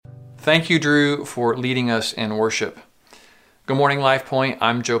Thank you, Drew, for leading us in worship. Good morning, Life Point.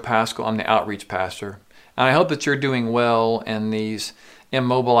 I'm Joe Pascal. I'm the outreach pastor. And I hope that you're doing well in these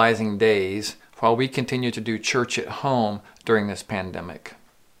immobilizing days while we continue to do church at home during this pandemic.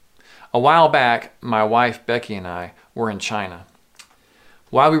 A while back, my wife Becky and I were in China.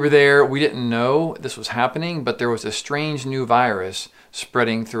 While we were there, we didn't know this was happening, but there was a strange new virus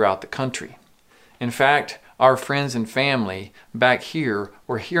spreading throughout the country. In fact, our friends and family back here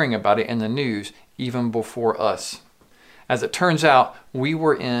were hearing about it in the news even before us. As it turns out, we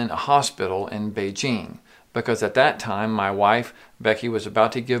were in a hospital in Beijing because at that time my wife Becky was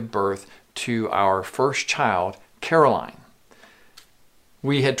about to give birth to our first child, Caroline.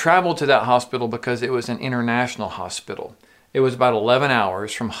 We had traveled to that hospital because it was an international hospital. It was about 11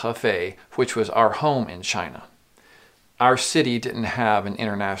 hours from Hefei, which was our home in China. Our city didn't have an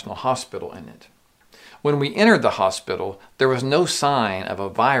international hospital in it. When we entered the hospital, there was no sign of a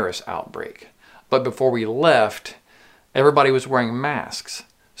virus outbreak. But before we left, everybody was wearing masks.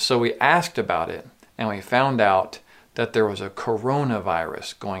 So we asked about it, and we found out that there was a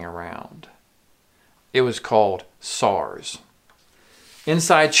coronavirus going around. It was called SARS.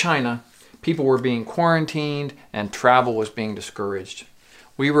 Inside China, people were being quarantined and travel was being discouraged.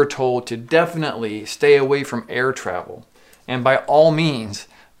 We were told to definitely stay away from air travel, and by all means,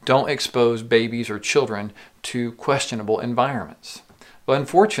 don't expose babies or children to questionable environments. But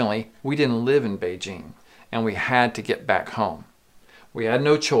unfortunately, we didn't live in Beijing, and we had to get back home. We had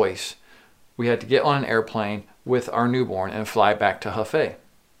no choice. We had to get on an airplane with our newborn and fly back to Hefei.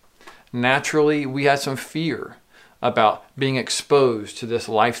 Naturally, we had some fear about being exposed to this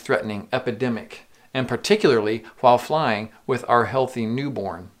life-threatening epidemic, and particularly while flying with our healthy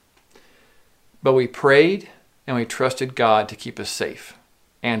newborn. But we prayed and we trusted God to keep us safe.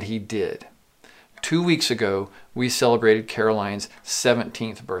 And He did. 2 weeks ago, we celebrated Caroline's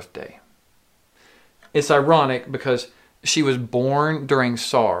 17th birthday. It's ironic because she was born during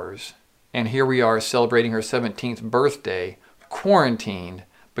SARS, and here we are celebrating her 17th birthday, quarantined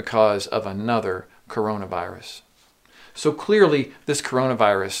because of another coronavirus. So clearly, this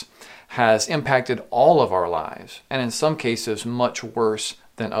coronavirus has impacted all of our lives, and in some cases, much worse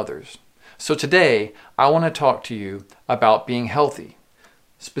than others. So today, I want to talk to you about being healthy.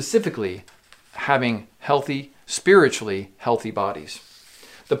 Specifically, having healthy, spiritually healthy bodies.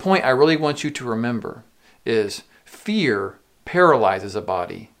 The point I really want you to remember is fear paralyzes a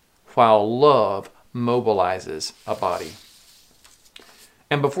body, while love mobilizes a body.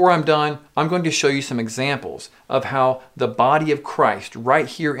 And before I'm done, I'm going to show you some examples of how the body of Christ right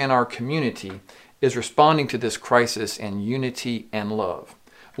here in our community is responding to this crisis in unity and love.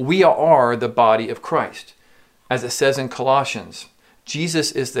 We are the body of Christ. As it says in Colossians,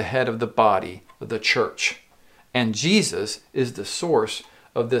 Jesus is the head of the body, the church. And Jesus is the source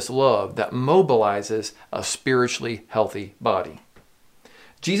of this love that mobilizes a spiritually healthy body.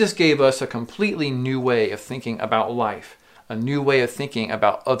 Jesus gave us a completely new way of thinking about life, a new way of thinking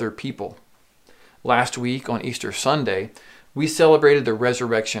about other people. Last week on Easter Sunday, we celebrated the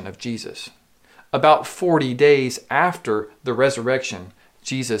resurrection of Jesus. About 40 days after the resurrection,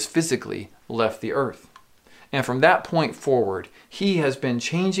 Jesus physically left the earth. And from that point forward, He has been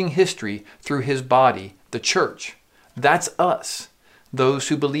changing history through His body, the church. That's us, those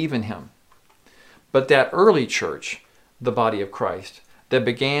who believe in Him. But that early church, the body of Christ, that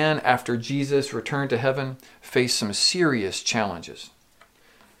began after Jesus returned to heaven, faced some serious challenges.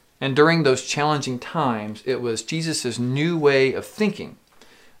 And during those challenging times, it was Jesus' new way of thinking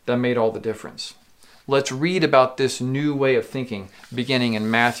that made all the difference. Let's read about this new way of thinking beginning in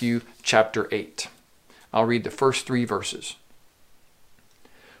Matthew chapter 8. I'll read the first 3 verses.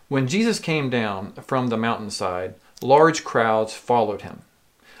 When Jesus came down from the mountainside, large crowds followed Him.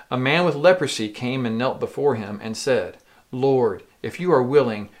 A man with leprosy came and knelt before Him and said, "Lord, if you are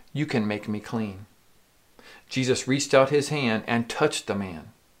willing, you can make me clean." Jesus reached out His hand and touched the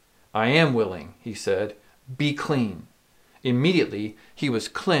man. "I am willing," He said, "be clean." Immediately, he was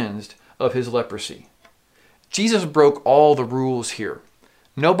cleansed of his leprosy. Jesus broke all the rules here.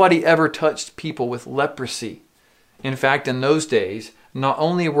 Nobody ever touched people with leprosy. In fact, in those days, not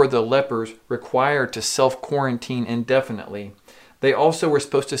only were the lepers required to self-quarantine indefinitely, they also were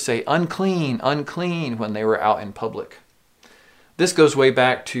supposed to say unclean, unclean when they were out in public. This goes way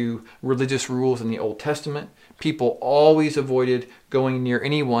back to religious rules in the Old Testament. People always avoided going near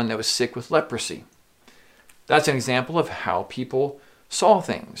anyone that was sick with leprosy. That's an example of how people saw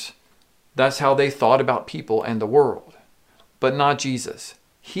things. That's how they thought about people and the world. But not Jesus.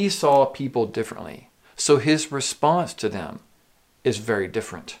 He saw people differently. So His response to them is very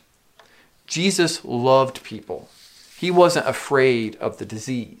different. Jesus loved people. He wasn't afraid of the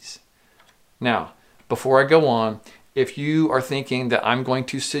disease. Now, before I go on, if you are thinking that I'm going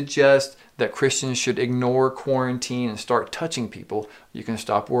to suggest that Christians should ignore quarantine and start touching people, you can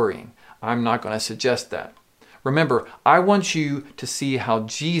stop worrying. I'm not going to suggest that. Remember, I want you to see how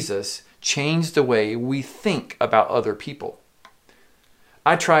Jesus changed the way we think about other people.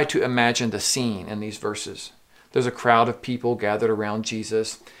 I try to imagine the scene in these verses. There's a crowd of people gathered around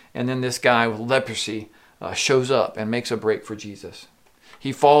Jesus, and then this guy with leprosy shows up and makes a break for Jesus.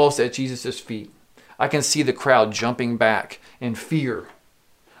 He falls at Jesus' feet. I can see the crowd jumping back in fear.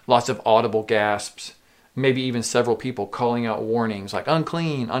 Lots of audible gasps, maybe even several people calling out warnings like,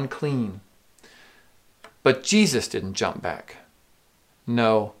 unclean, unclean. But Jesus didn't jump back.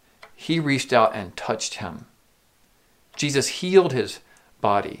 No, he reached out and touched him. Jesus healed his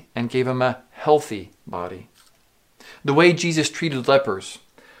body and gave him a healthy body. The way Jesus treated lepers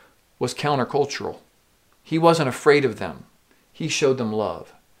was countercultural. He wasn't afraid of them. He showed them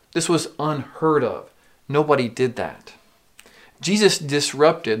love. This was unheard of. Nobody did that. Jesus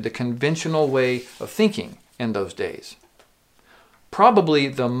disrupted the conventional way of thinking in those days. Probably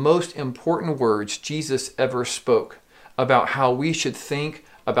the most important words Jesus ever spoke about how we should think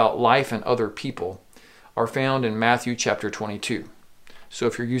about life and other people are found in Matthew chapter 22. So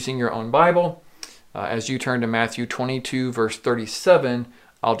if you're using your own Bible, as you turn to Matthew 22, verse 37,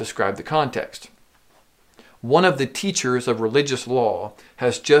 I'll describe the context. One of the teachers of religious law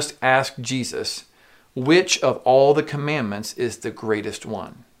has just asked Jesus, which of all the commandments is the greatest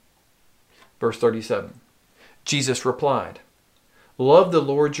one? Verse 37. Jesus replied, love the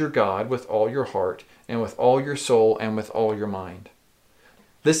Lord your God with all your heart and with all your soul and with all your mind.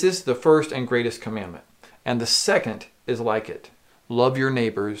 This is the first and greatest commandment. And the second is like it. Love your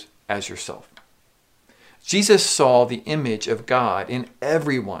neighbors as yourself. Jesus saw the image of God in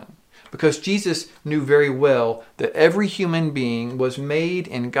everyone because Jesus knew very well that every human being was made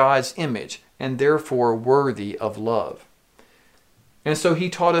in God's image and therefore worthy of love. And so he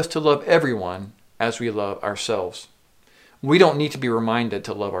taught us to love everyone as we love ourselves. We don't need to be reminded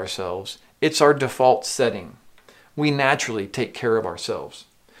to love ourselves. It's our default setting. We naturally take care of ourselves.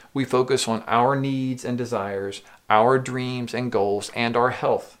 We focus on our needs and desires, our dreams and goals, and our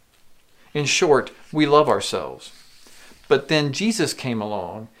health. In short, we love ourselves. But then Jesus came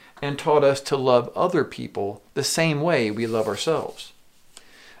along and taught us to love other people the same way we love ourselves.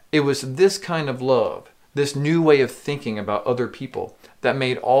 It was this kind of love, this new way of thinking about other people, that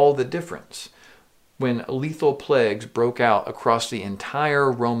made all the difference when lethal plagues broke out across the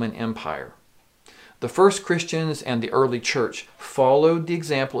entire Roman Empire. The first Christians and the early church followed the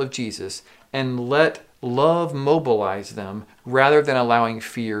example of Jesus and let love mobilize them rather than allowing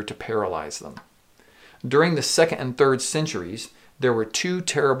fear to paralyze them. During the 2nd and 3rd centuries, there were 2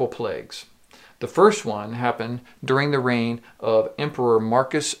 terrible plagues. The first one happened during the reign of Emperor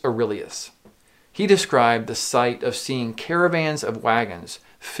Marcus Aurelius. He described the sight of seeing caravans of wagons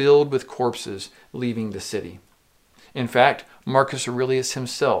filled with corpses leaving the city. In fact, Marcus Aurelius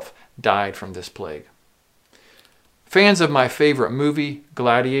himself died from this plague. Fans of my favorite movie,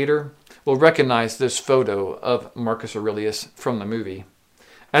 Gladiator, will recognize this photo of Marcus Aurelius from the movie.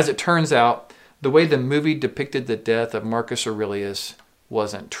 As it turns out, the way the movie depicted the death of Marcus Aurelius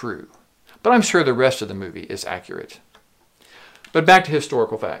wasn't true. But I'm sure the rest of the movie is accurate. But back to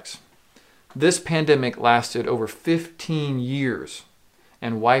historical facts. This pandemic lasted over 15 years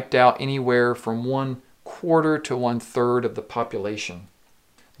and wiped out anywhere from 1/4 to 1/3 of the population.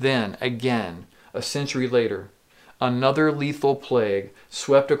 Then, again, a century later, another lethal plague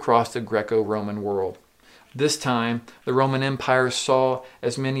swept across the Greco-Roman world. This time, the Roman Empire saw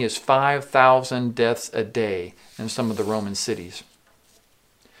as many as 5,000 deaths a day in some of the Roman cities.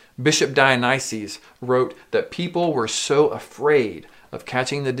 Bishop Dionysius wrote that people were so afraid of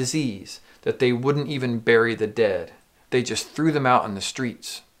catching the disease that they wouldn't even bury the dead. They just threw them out in the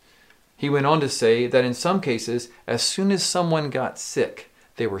streets. He went on to say that in some cases, as soon as someone got sick,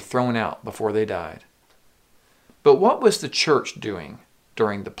 they were thrown out before they died. But what was the church doing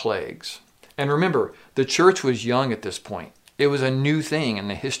during the plagues? And remember, the church was young at this point. It was a new thing in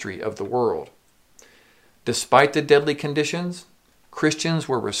the history of the world. Despite the deadly conditions, Christians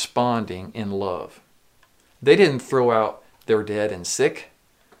were responding in love. They didn't throw out their dead and sick.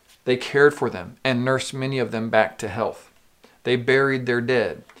 They cared for them and nursed many of them back to health. They buried their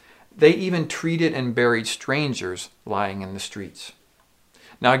dead. They even treated and buried strangers lying in the streets.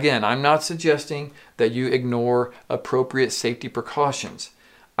 Now again, I'm not suggesting that you ignore appropriate safety precautions.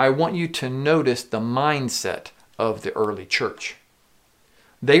 I want you to notice the mindset of the early church.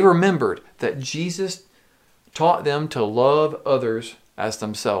 They remembered that Jesus taught them to love others as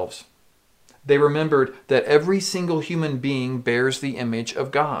themselves. They remembered that every single human being bears the image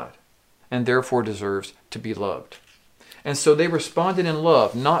of God. and therefore deserves to be loved. And so they responded in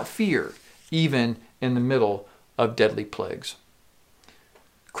love, not fear, even in the middle of deadly plagues.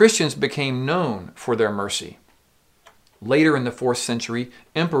 Christians became known for their mercy. Later in the 4th century,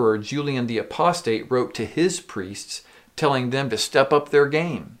 Emperor Julian the Apostate wrote to his priests, telling them to step up their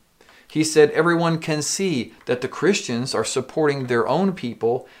game. He said everyone can see that the Christians are supporting their own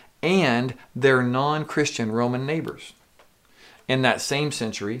people and their non-Christian Roman neighbors. In that same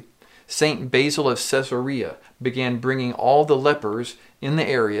century, Saint Basil of Caesarea began bringing all the lepers in the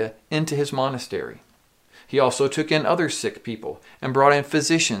area into his monastery. He also took in other sick people and brought in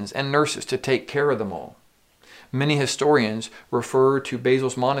physicians and nurses to take care of them all. Many historians refer to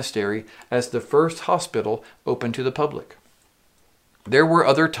Basil's monastery as the first hospital open to the public. There were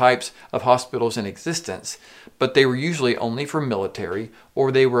other types of hospitals in existence, but they were usually only for military,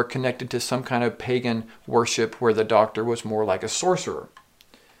 or they were connected to some kind of pagan worship where the doctor was more like a sorcerer.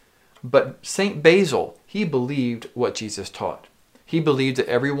 But St. Basil, he believed what Jesus taught. He believed that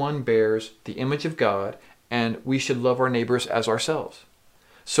everyone bears the image of God and we should love our neighbors as ourselves.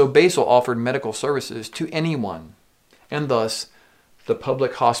 So Basil offered medical services to anyone, and thus the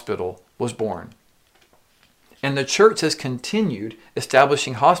public hospital was born. And the church has continued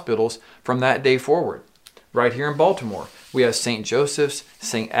establishing hospitals from that day forward. Right here in Baltimore, we have St. Joseph's,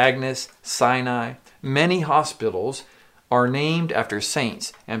 St. Agnes, Sinai. Many hospitals are named after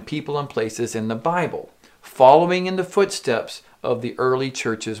saints and people and places in the Bible, following in the footsteps of the early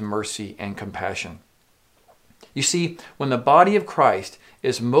church's mercy and compassion. You see, when the body of Christ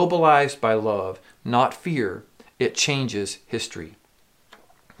is mobilized by love, not fear, it changes history.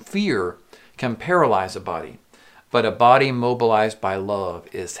 Fear can paralyze a body, but a body mobilized by love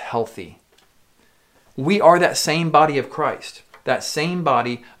is healthy. We are that same body of Christ, that same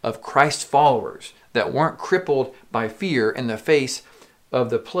body of Christ's followers that weren't crippled by fear in the face of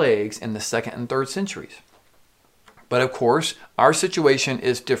the plagues in the 2nd and 3rd centuries. But of course, our situation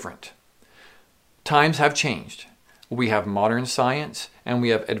is different. Times have changed. We have modern science and we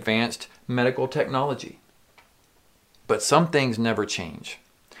have advanced medical technology. But some things never change.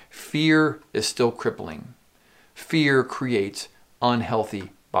 Fear is still crippling. Fear creates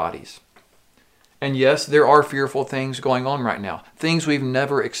unhealthy bodies. And yes, there are fearful things going on right now, things we've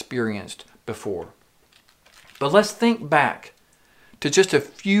never experienced before. But let's think back to just a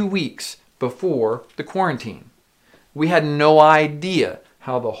few weeks before the quarantine. We had no idea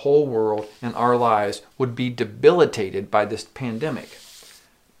how the whole world and our lives would be debilitated by this pandemic.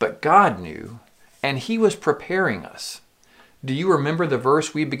 But God knew, and He was preparing us. Do you remember the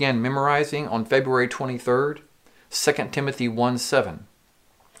verse we began memorizing on February 23rd? 2 Timothy 1:7.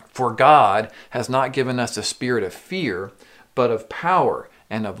 For God has not given us a spirit of fear, but of power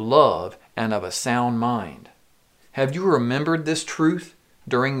and of love and of a sound mind. Have you remembered this truth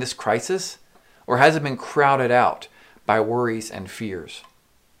during this crisis? Or has it been crowded out by worries and fears?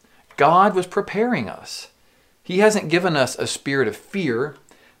 God was preparing us. He hasn't given us a spirit of fear.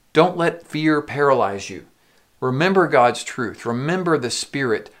 Don't let fear paralyze you. Remember God's truth. Remember the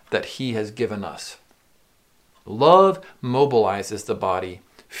spirit that He has given us. Love mobilizes the body.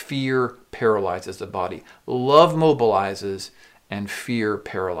 Fear paralyzes the body. Love mobilizes and fear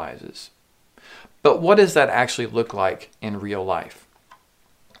paralyzes. But what does that actually look like in real life?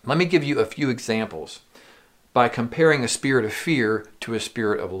 Let me give you a few examples by comparing a spirit of fear to a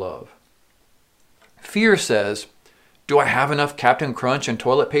spirit of love. Fear says, do I have enough Captain Crunch and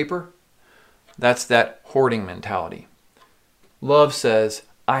toilet paper? That's that hoarding mentality. Love says,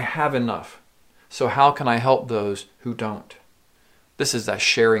 I have enough, so how can I help those who don't? This is that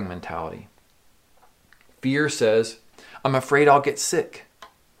sharing mentality. Fear says, I'm afraid I'll get sick.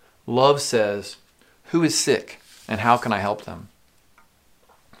 Love says, who is sick and how can I help them?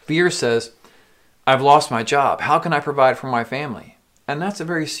 Fear says, I've lost my job. How can I provide for my family? And that's a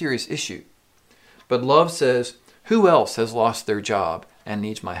very serious issue. But love says, who else has lost their job and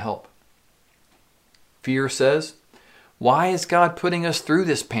needs my help? Fear says, why is God putting us through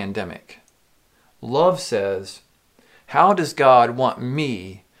this pandemic? Love says, how does God want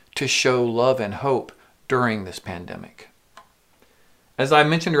me to show love and hope during this pandemic? As I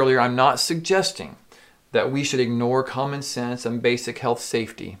mentioned earlier, I'm not suggesting that we should ignore common sense and basic health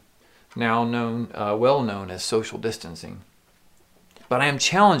safety, now well known as social distancing. But I am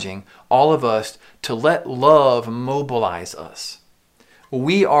challenging all of us to let love mobilize us.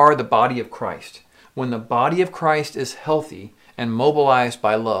 We are the body of Christ. When the body of Christ is healthy and mobilized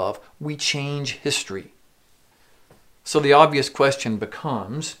by love, we change history. So the obvious question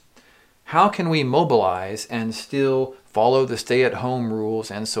becomes, how can we mobilize and still follow the stay-at-home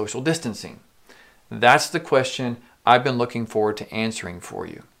rules and social distancing? That's the question I've been looking forward to answering for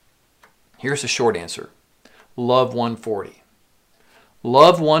you. Here's the short answer. Love 140.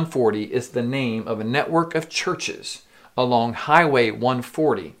 Love 140 is the name of a network of churches along Highway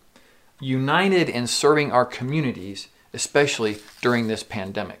 140, united in serving our communities, especially during this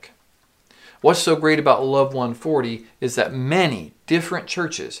pandemic. What's so great about Love 140 is that many different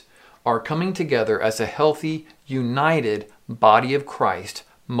churches are coming together as a healthy, united body of Christ,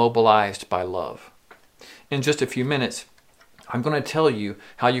 mobilized by love. In just a few minutes, I'm going to tell you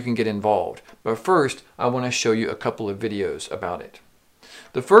how you can get involved. But first, I want to show you a couple of videos about it.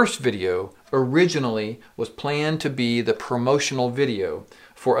 The first video originally was planned to be the promotional video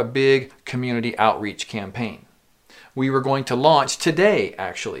for a big community outreach campaign. We were going to launch today,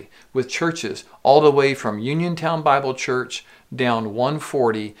 actually, with churches all the way from Uniontown Bible Church down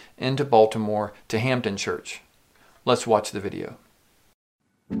 140 into Baltimore to Hampton Church. Let's watch the video.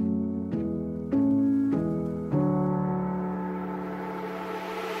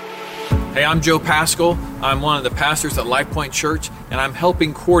 Hey, I'm Joe Paschal. I'm one of the pastors at Life Point Church, and I'm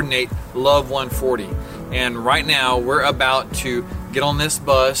helping coordinate Love 140. And right now, we're about to get on this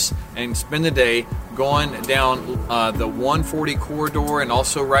bus and spend the day going down the 140 corridor and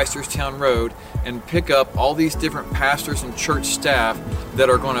also Reisterstown Road and pick up all these different pastors and church staff that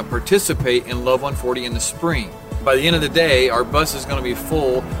are going to participate in Love 140 in the spring. By the end of the day, our bus is going to be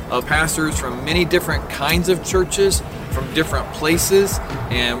full of pastors from many different kinds of churches, from different places,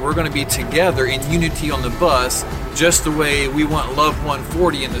 and we're going to be together in unity on the bus, just the way we want Love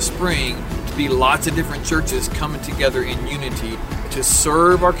 140 in the spring to be lots of different churches coming together in unity to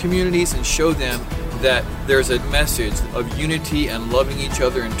serve our communities and show them that there's a message of unity and loving each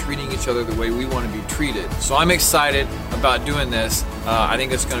other and treating each other the way we want to be treated. So I'm excited about doing this. I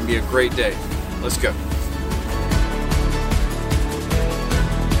think it's going to be a great day. Let's go.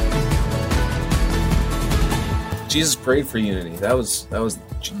 Jesus prayed for unity. That was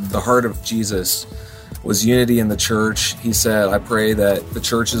the heart of Jesus, was unity in the church. He said, I pray that the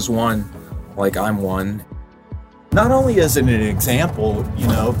church is one like I'm one. Not only is it an example,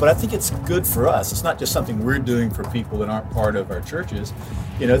 but I think it's good for us. It's not just something we're doing for people that aren't part of our churches.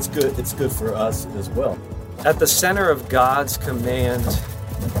 It's good for us as well. At the center of God's command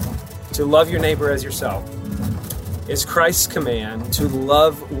to love your neighbor as yourself is Christ's command to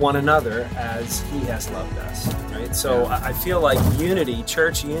love one another as he has loved us, right? So I feel like unity,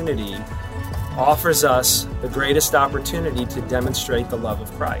 church unity, offers us the greatest opportunity to demonstrate the love of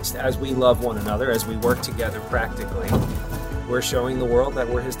Christ. As we love one another, as we work together practically, we're showing the world that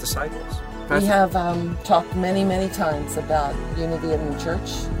we're his disciples. We have talked many, many times about unity in the church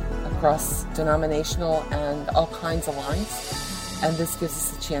across denominational and all kinds of lines, and this gives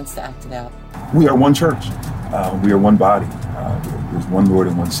us a chance to act it out. We are one church. We are one body. There's one Lord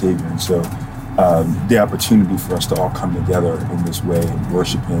and one Savior. And so the opportunity for us to all come together in this way and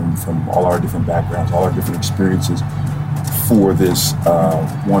worship him from all our different backgrounds, all our different experiences for this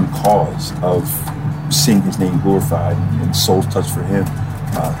one cause of seeing his name glorified and souls touched for him.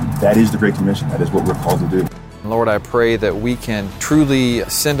 That is the Great Commission. That is what we're called to do. Lord, I pray that we can truly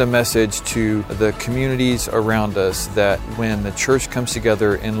send a message to the communities around us that when the church comes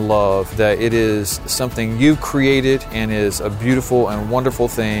together in love, that it is something you created and is a beautiful and wonderful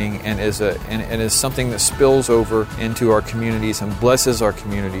thing and is something that spills over into our communities and blesses our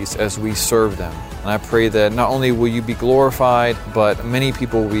communities as we serve them. And I pray that not only will you be glorified, but many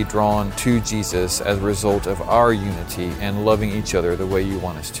people will be drawn to Jesus as a result of our unity and loving each other the way you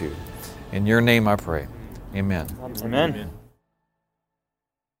want us to. In your name I pray. Amen. Amen.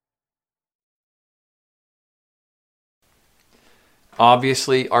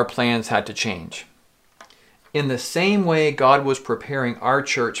 Obviously, our plans had to change. In the same way God was preparing our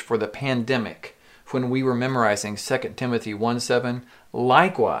church for the pandemic when we were memorizing 2 Timothy 1:7,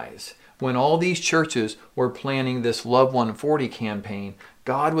 likewise, when all these churches were planning this Love 140 campaign,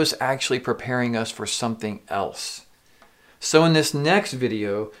 God was actually preparing us for something else. So in this next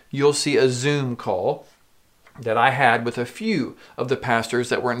video, you'll see a Zoom call that I had with a few of the pastors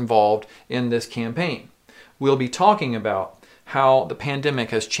that were involved in this campaign. We'll be talking about how the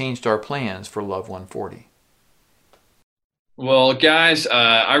pandemic has changed our plans for Love 140. Well, guys,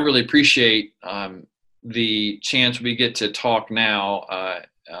 I really appreciate the chance we get to talk now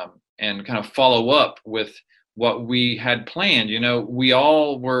and kind of follow up with what we had planned. We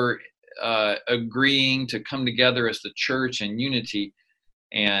all were agreeing to come together as the church in unity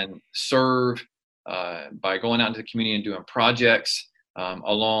and serve by going out into the community and doing projects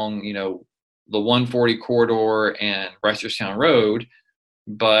along, the 140 corridor and Reisterstown Road.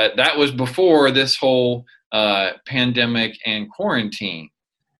 But that was before this whole pandemic and quarantine.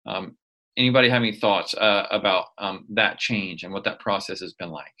 Anybody have any thoughts about that change and what that process has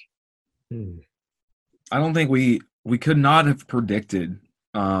been like? I don't think we could not have predicted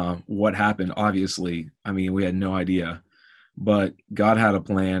what happened. Obviously, I mean, we had no idea, but God had a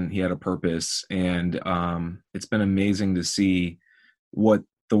plan. He had a purpose, and it's been amazing to see what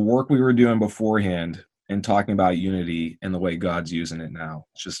the work we were doing beforehand and talking about unity and the way God's using it now.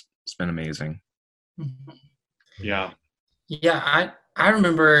 It's been amazing. Yeah. Yeah, I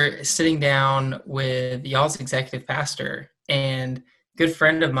remember sitting down with y'all's executive pastor and a good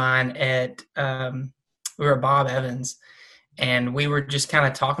friend of mine we were Bob Evans, and we were just kind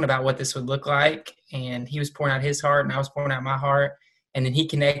of talking about what this would look like, and he was pouring out his heart and I was pouring out my heart, and then he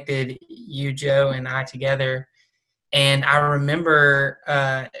connected you, Joe, and I together. And I remember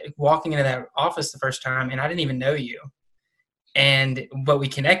walking into that office the first time, and I didn't even know you. But we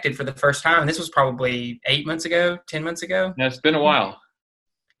connected for the first time. And this was probably 8 months ago, 10 months ago. Yeah, it's been a while.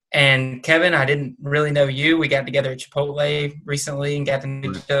 And Kevin, I didn't really know you. We got together at Chipotle recently and got to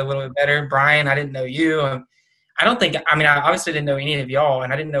know each other a little bit better. Brian, I didn't know you. I obviously didn't know any of y'all,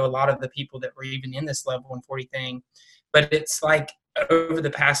 and I didn't know a lot of the people that were even in this Love 140 thing. But it's like over the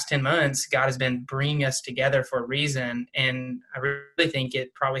past 10 months, God has been bringing us together for a reason. And I really think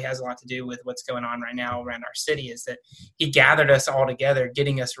it probably has a lot to do with what's going on right now around our city, is that he gathered us all together,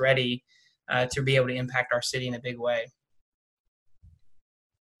 getting us ready to be able to impact our city in a big way.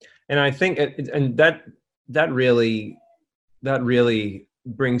 And I think, and that really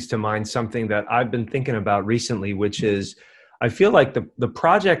brings to mind something that I've been thinking about recently, which is, I feel like the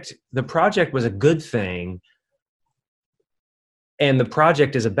project was a good thing, and the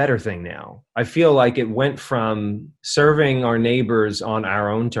project is a better thing now. I feel like it went from serving our neighbors on our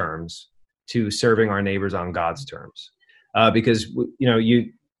own terms to serving our neighbors on God's terms, because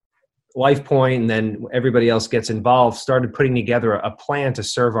LifePoint and then everybody else gets involved, started putting together a plan to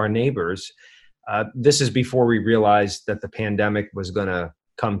serve our neighbors. This is before we realized that the pandemic was going to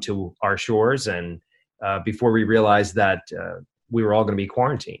come to our shores, and before we realized that we were all going to be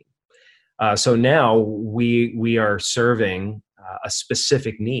quarantined. So now we are serving a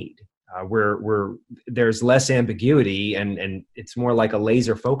specific need. There's less ambiguity, and it's more like a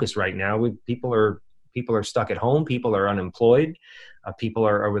laser focus right now. People are stuck at home. People are unemployed. People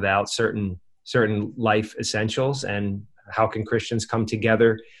are without certain life essentials. And how can Christians come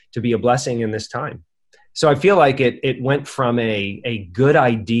together to be a blessing in this time? So I feel like it went from a good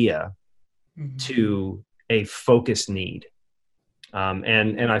idea to a focused need.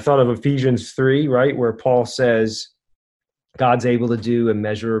 And I thought of Ephesians 3, right, where Paul says, God's able to do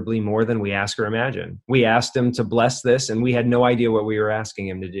immeasurably more than we ask or imagine. We asked him to bless this, and we had no idea what we were asking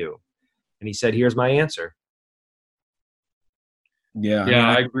him to do. And he said, here's my answer. Yeah,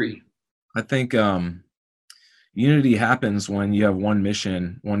 I agree. I think unity happens when you have one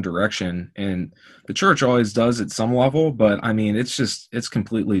mission, one direction, and the church always does at some level, but I mean, it's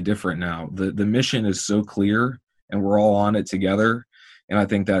completely different now. The mission is so clear, and we're all on it together, and I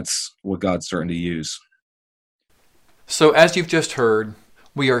think that's what God's starting to use. So as you've just heard,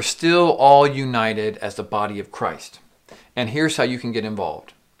 we are still all united as the body of Christ. And here's how you can get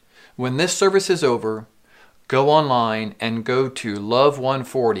involved. When this service is over, go online and go to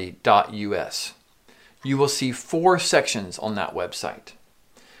love140.us. You will see 4 sections on that website.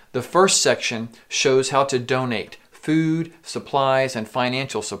 The first section shows how to donate food, supplies, and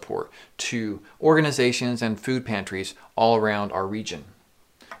financial support to organizations and food pantries all around our region.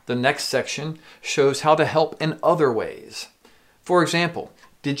 The next section shows how to help in other ways. For example,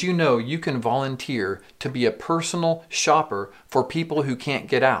 did you know you can volunteer to be a personal shopper for people who can't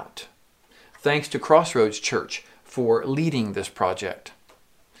get out? Thanks to Crossroads Church for leading this project.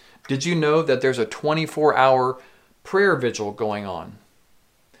 Did you know that there's a 24-hour prayer vigil going on?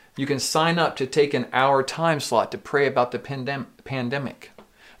 You can sign up to take an hour time slot to pray about the pandemic.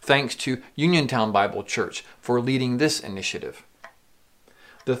 Thanks to Uniontown Bible Church for leading this initiative.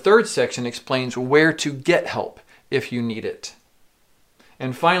 The third section explains where to get help if you need it.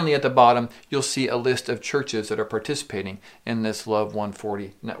 And finally, at the bottom, you'll see a list of churches that are participating in this Love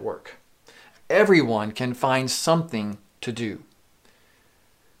 140 network. Everyone can find something to do.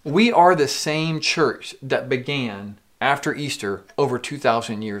 We are the same church that began after Easter over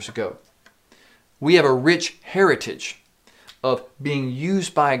 2,000 years ago. We have a rich heritage of being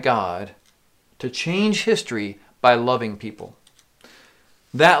used by God to change history by loving people.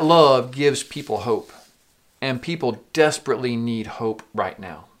 That love gives people hope, and people desperately need hope right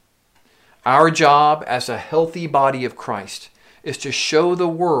now. Our job as a healthy body of Christ is to show the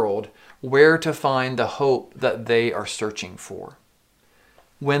world where to find the hope that they are searching for.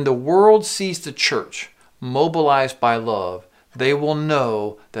 When the world sees the church mobilized by love, they will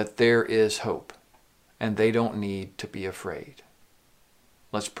know that there is hope, and they don't need to be afraid.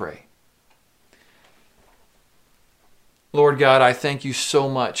 Let's pray. Lord God, I thank you so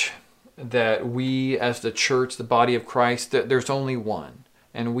much that we as the church, the body of Christ, that there's only one.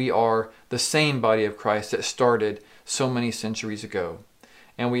 And we are the same body of Christ that started so many centuries ago.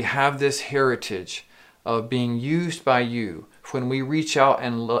 And we have this heritage of being used by you. When we reach out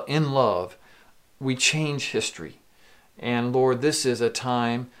and in love, we change history. And Lord, this is a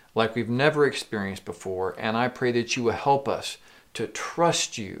time like we've never experienced before. And I pray that you will help us to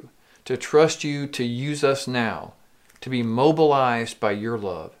trust you to use us now, to be mobilized by your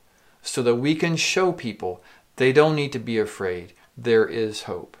love, so that we can show people they don't need to be afraid. There is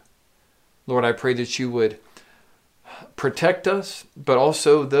hope. Lord, I pray that you would protect us, but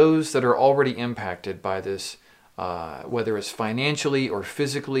also those that are already impacted by this, whether it's financially or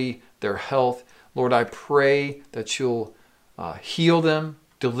physically, their health. Lord, I pray that you'll heal them,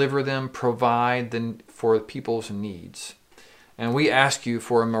 deliver them, provide for people's needs. And we ask you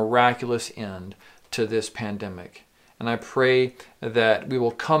for a miraculous end to this pandemic. And I pray that we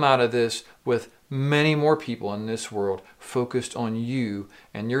will come out of this with many more people in this world focused on you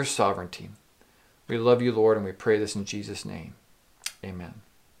and your sovereignty. We love you, Lord, and we pray this in Jesus' name. Amen.